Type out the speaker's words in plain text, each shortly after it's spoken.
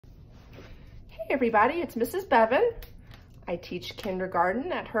Hey everybody, it's Mrs. Beaven. I teach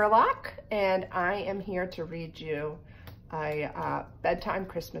kindergarten at Hurlock, and I am here to read you a bedtime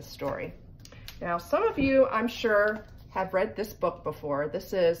Christmas story. Now, some of you, I'm sure, have read this book before.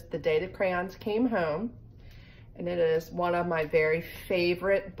 This is The Day the Crayons Came Home, and it is one of my very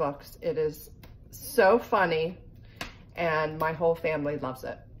favorite books. It is so funny, and my whole family loves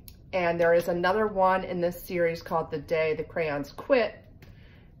it. And there is another one in this series called The Day the Crayons Quit,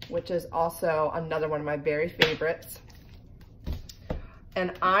 which is also another one of my very favorites.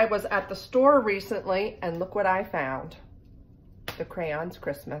 And I was at the store recently, and look what I found. The Crayons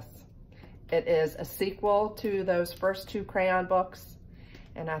Christmas. It is a sequel to those first two crayon books,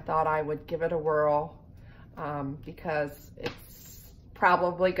 and I thought I would give it a whirl because it's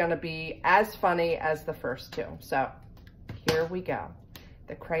probably going to be as funny as the first two. So here we go.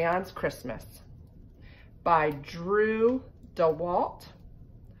 The Crayons Christmas by Drew DeWalt.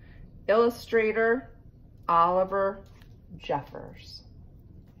 Illustrator, Oliver Jeffers.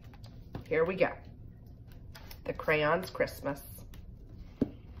 Here we go. The Crayons Christmas.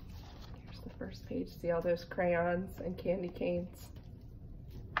 Here's the first page. See all those crayons and candy canes?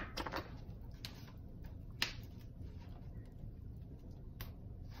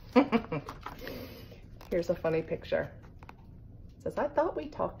 Here's a funny picture. It says, I thought we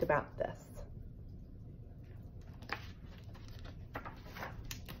talked about this.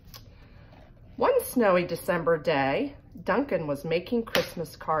 One snowy December day, Duncan was making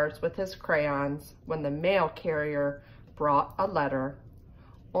Christmas cards with his crayons when the mail carrier brought a letter,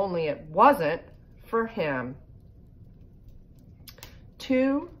 only it wasn't for him.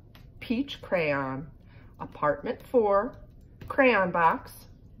 To Peach Crayon, Apartment 4, Crayon Box,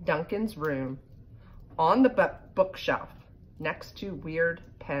 Duncan's room, on the bookshelf, next to Weird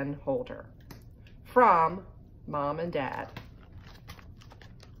Pen Holder. From Mom and Dad.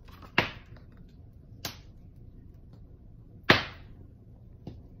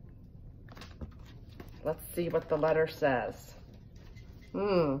 Let's see what the letter says.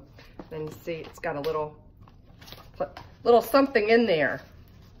 And you see it's got a little something in there.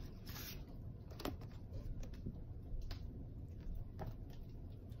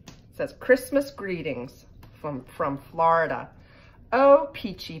 It says, Christmas greetings from Florida. Oh,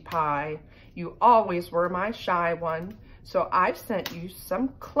 Peachy Pie, you always were my shy one, so I've sent you some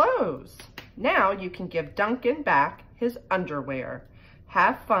clothes. Now you can give Duncan back his underwear.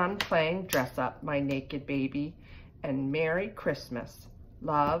 Have fun playing dress up, my naked baby, and Merry Christmas.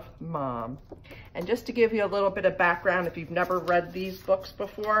 Love, Mom. And just to give you a little bit of background, if you've never read these books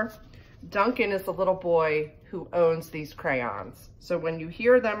before, Duncan is the little boy who owns these crayons. So when you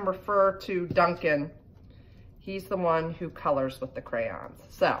hear them refer to Duncan, he's the one who colors with the crayons.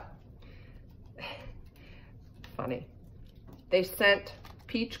 So, funny. They sent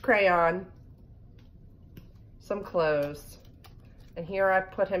Peach Crayon some clothes. And here I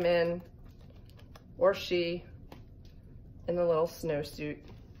put him in, or she, in the little snowsuit.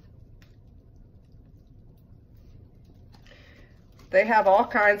 They have all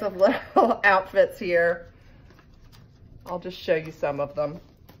kinds of little outfits here. I'll just show you some of them.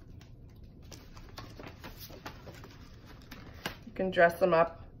 You can dress them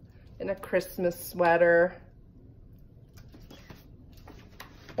up in a Christmas sweater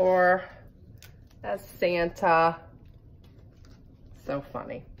or as Santa. So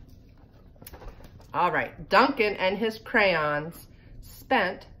funny. All right, Duncan and his crayons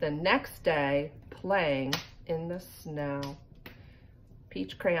spent the next day playing in the snow.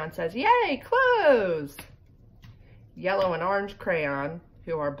 Peach Crayon says, yay, clothes! Yellow and Orange Crayon,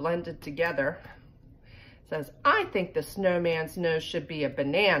 who are blended together, says, I think the snowman's nose should be a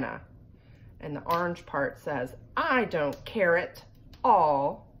banana. And the orange part says, I don't care at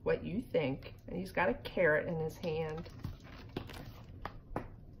all what you think. And he's got a carrot in his hand.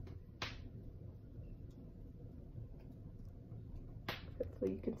 So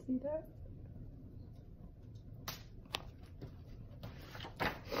you can see that.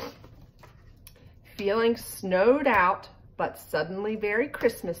 Feeling snowed out, but suddenly very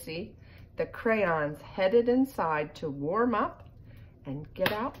Christmassy, the crayons headed inside to warm up and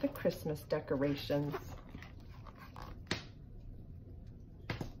get out the Christmas decorations.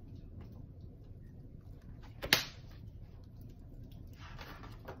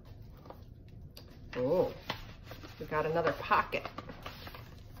 Oh, we got another pocket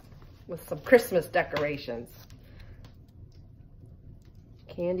with some Christmas decorations.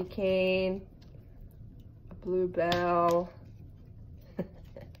 Candy cane, a blue bell,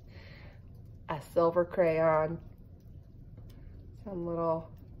 a silver crayon, some little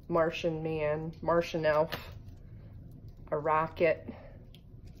Martian man, Martian elf, a rocket,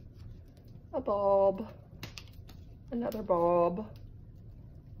 a bulb, another bulb,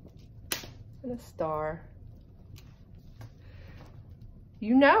 and a star.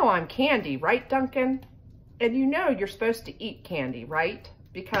 You know I'm candy, right, Duncan? And you know you're supposed to eat candy, right?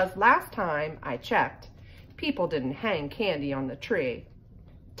 Because last time I checked, people didn't hang candy on the tree.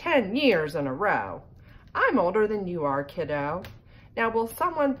 10 years in a row. I'm older than you are, kiddo. Now will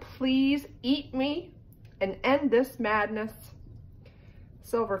someone please eat me and end this madness?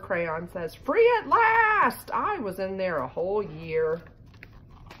 Silver Crayon says, free at last! I was in there a whole year.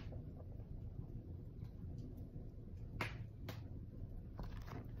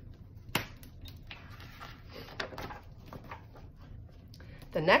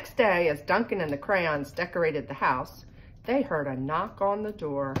 The next day, as Duncan and the crayons decorated the house, they heard a knock on the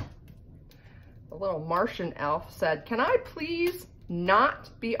door. The little Martian elf said, can I please not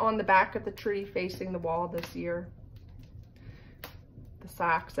be on the back of the tree facing the wall this year? The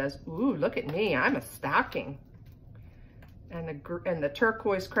sock says, ooh, look at me, I'm a stocking. And the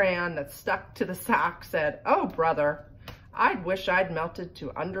turquoise crayon that stuck to the sock said, oh, brother, I wish I'd melted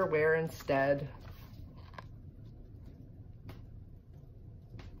to underwear instead.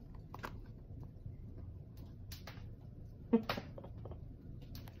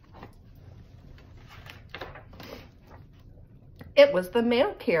 It was the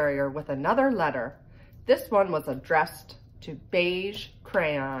mail carrier with another letter. This one was addressed to Beige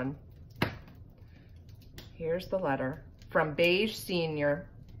Crayon. Here's the letter. From Beige Senior,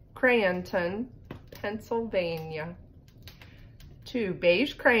 Crayonton, Pennsylvania. To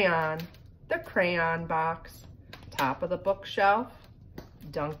Beige Crayon, the crayon box, top of the bookshelf,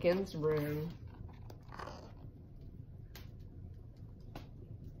 Duncan's room.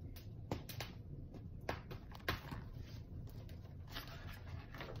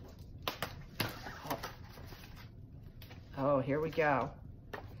 Oh, here we go.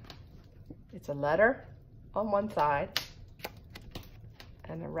 It's a letter on one side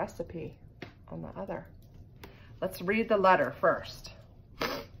and a recipe on the other. Let's read the letter first.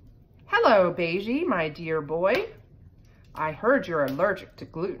 Hello, Beige, my dear boy. I heard you're allergic to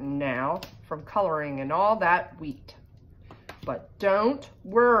gluten now from coloring in all that wheat. But don't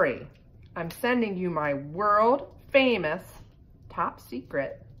worry. I'm sending you my world-famous, top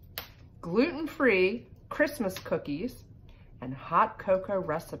secret, gluten-free Christmas cookies and hot cocoa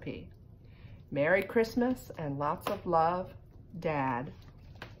recipe. Merry Christmas and lots of love, Dad.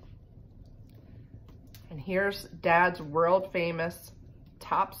 And here's Dad's world-famous,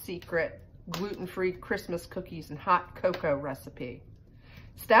 top secret, gluten-free Christmas cookies and hot cocoa recipe.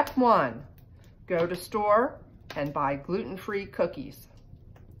 Step 1, go to store and buy gluten-free cookies.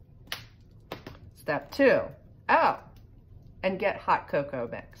 Step 2, and get hot cocoa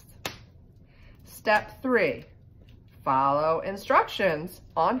mix. Step 3, follow instructions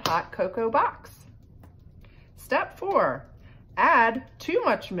on hot cocoa box. Step 4, add too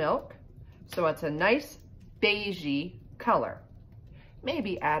much milk so it's a nice beigey color.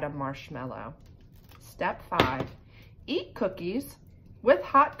 Maybe add a marshmallow. Step 5, eat cookies with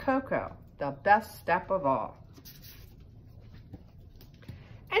hot cocoa, the best step of all.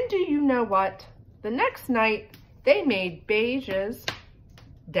 And do you know what? The next night, they made Beige's,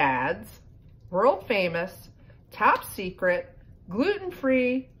 Dad's, world famous, top secret,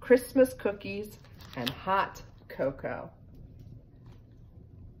 gluten-free Christmas cookies and hot cocoa.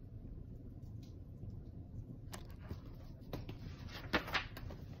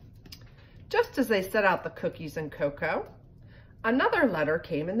 Just as they set out the cookies and cocoa, another letter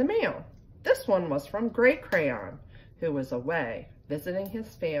came in the mail. This one was from Gray Crayon, who was away visiting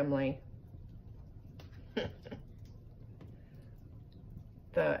his family.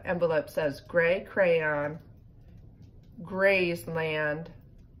 The envelope says, Gray Crayon, Gray's Land,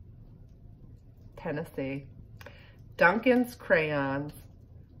 Tennessee. Duncan's crayons,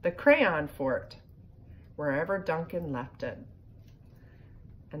 the crayon fort, wherever Duncan left it.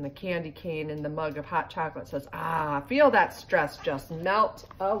 And the candy cane in the mug of hot chocolate says, ah, feel that stress just melt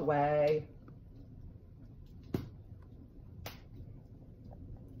away.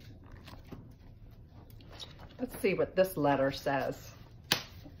 Let's see what this letter says.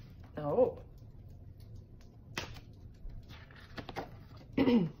 Oh.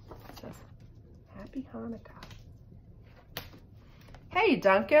 It says, Happy Hanukkah. Hey,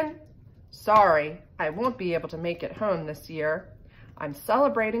 Duncan. Sorry, I won't be able to make it home this year. I'm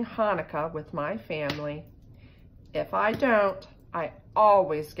celebrating Hanukkah with my family. If I don't, I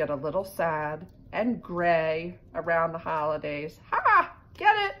always get a little sad and gray around the holidays. Ha!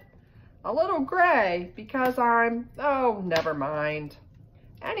 Get it? A little gray because oh, never mind.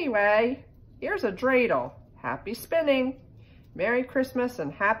 Anyway, here's a dreidel. Happy spinning. Merry Christmas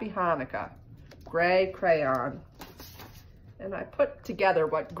and Happy Hanukkah. gray crayon. And I put together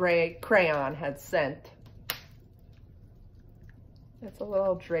what gray crayon had sent. It's a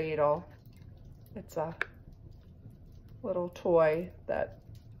little dreidel. It's a little toy that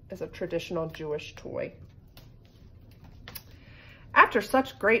is a traditional Jewish toy. After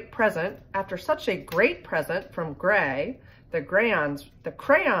such a great present from Gray, the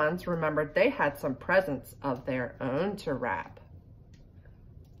crayons remembered they had some presents of their own to wrap.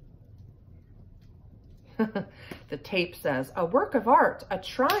 The tape says, "A work of art, a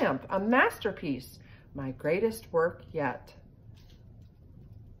triumph, a masterpiece, my greatest work yet."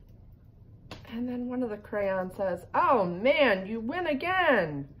 And then one of the crayons says, "Oh man, you win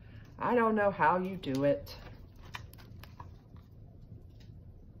again. I don't know how you do it."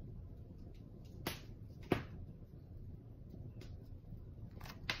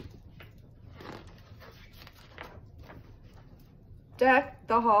 Deck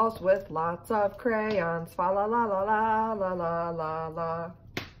the halls with lots of crayons, fa la la la la la la la la.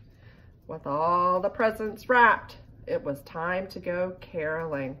 With all the presents wrapped, it was time to go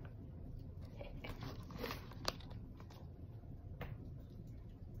caroling.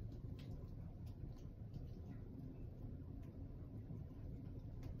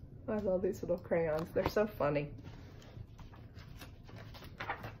 I love these little crayons. They're so funny.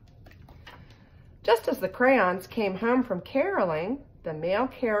 Just as the crayons came home from caroling, the mail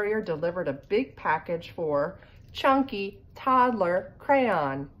carrier delivered a big package for Chunky Toddler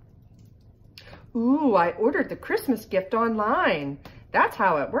Crayon. Ooh, I ordered the Christmas gift online. That's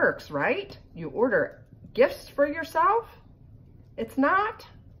how it works, right? You order gifts for yourself? It's not?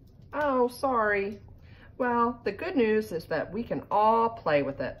 Oh, sorry. Well, the good news is that we can all play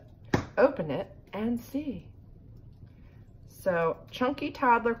with it. Open it and see. So Chunky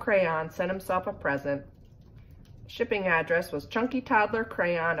Toddler Crayon sent himself a present. Shipping address was Chunky Toddler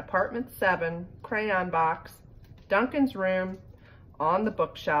Crayon, Apartment 7, Crayon Box, Duncan's room, on the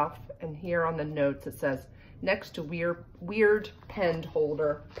bookshelf, and here on the notes it says, next to weird pen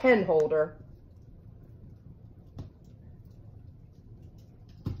holder.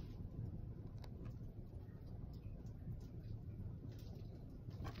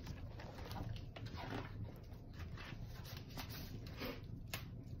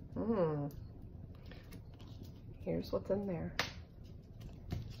 Here's what's in there.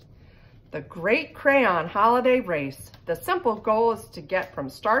 The Great Crayon Holiday Race. The simple goal is to get from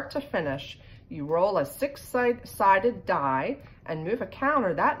start to finish. You roll a 6-sided die and move a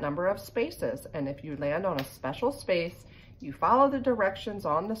counter that number of spaces. And if you land on a special space, you follow the directions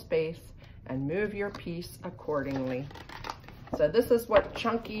on the space and move your piece accordingly. So this is what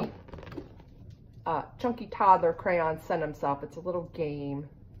Chunky Toddler Crayon sent himself. It's a little game,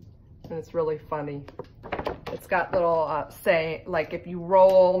 and it's really funny. It's got little saying, like if you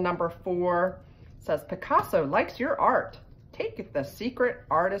roll number 4, it says, Picasso likes your art. Take the secret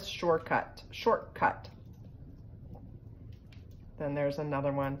artist shortcut. Then there's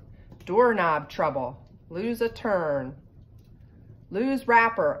another one. Doorknob trouble. Lose a turn. Lose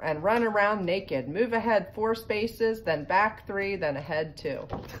wrapper and run around naked. Move ahead 4 spaces, then back 3, then ahead 2.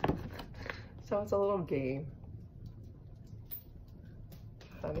 So it's a little game.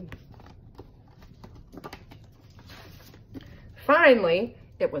 Funny. Finally,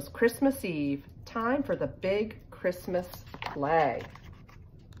 it was Christmas Eve. Time for the big Christmas play.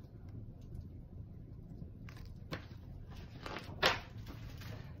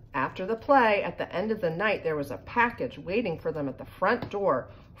 After the play, at the end of the night, there was a package waiting for them at the front door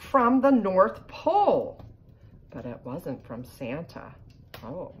from the North Pole. But it wasn't from Santa.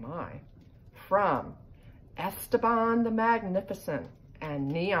 Oh my. From Esteban the Magnificent and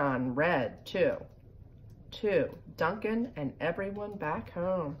Neon Red too. To Duncan and everyone back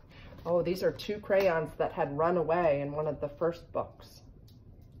home. Oh, these are 2 crayons that had run away in one of the first books.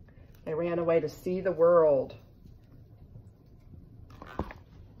 They ran away to see the world.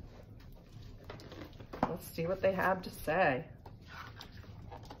 Let's see what they have to say.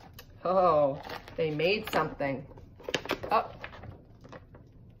 Oh, they made something. Oh,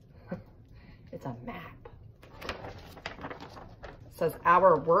 it's a map. It says,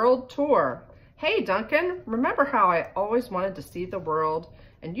 our world tour. Hey, Duncan, remember how I always wanted to see the world?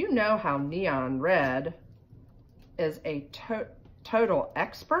 And you know how Neon Red is a total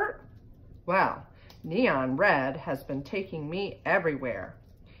expert? Well, Neon Red has been taking me everywhere.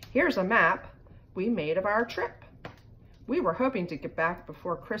 Here's a map we made of our trip. We were hoping to get back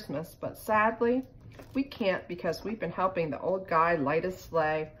before Christmas, but sadly, we can't because we've been helping the old guy light his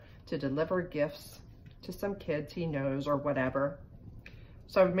sleigh to deliver gifts to some kids he knows or whatever.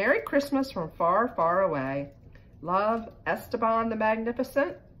 So Merry Christmas from far, far away. Love, Esteban the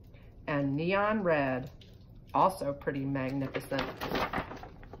Magnificent and neon red. Also pretty magnificent.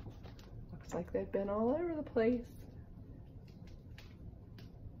 Looks like they've been all over the place.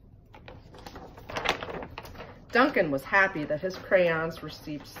 Duncan was happy that his crayons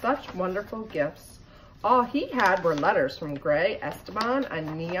received such wonderful gifts. All he had were letters from Gray, Esteban,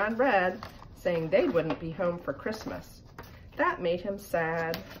 and Neon Red saying they wouldn't be home for Christmas. That made him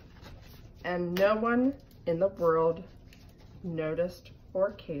sad, and no one in the world noticed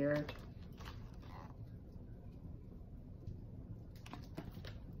or cared.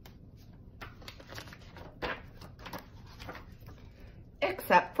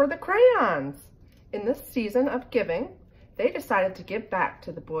 Except for the crayons. In this season of giving, they decided to give back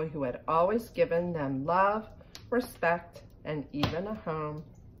to the boy who had always given them love, respect, and even a home.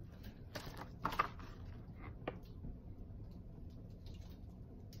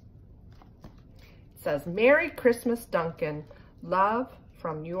 It says, "Merry Christmas, Duncan. Love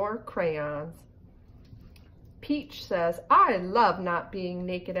from your crayons." Peach says, "I love not being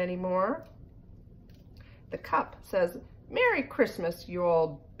naked anymore." The cup says, "Merry Christmas, you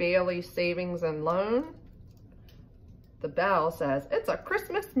old Bailey savings and loan." The bell says, "It's a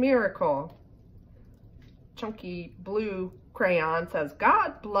Christmas miracle." Chunky blue crayon says,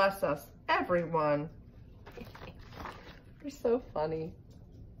 "God bless us, everyone." You're so funny.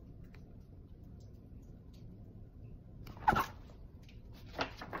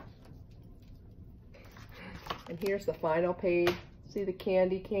 And here's the final page. See the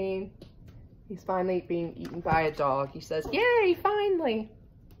candy cane? He's finally being eaten by a dog. He says, "Yay, finally."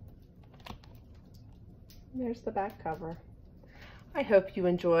 And there's the back cover. I hope you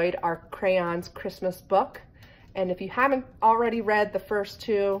enjoyed our Crayons Christmas book. And if you haven't already read the first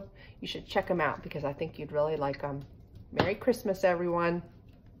two, you should check them out because I think you'd really like them. Merry Christmas, everyone.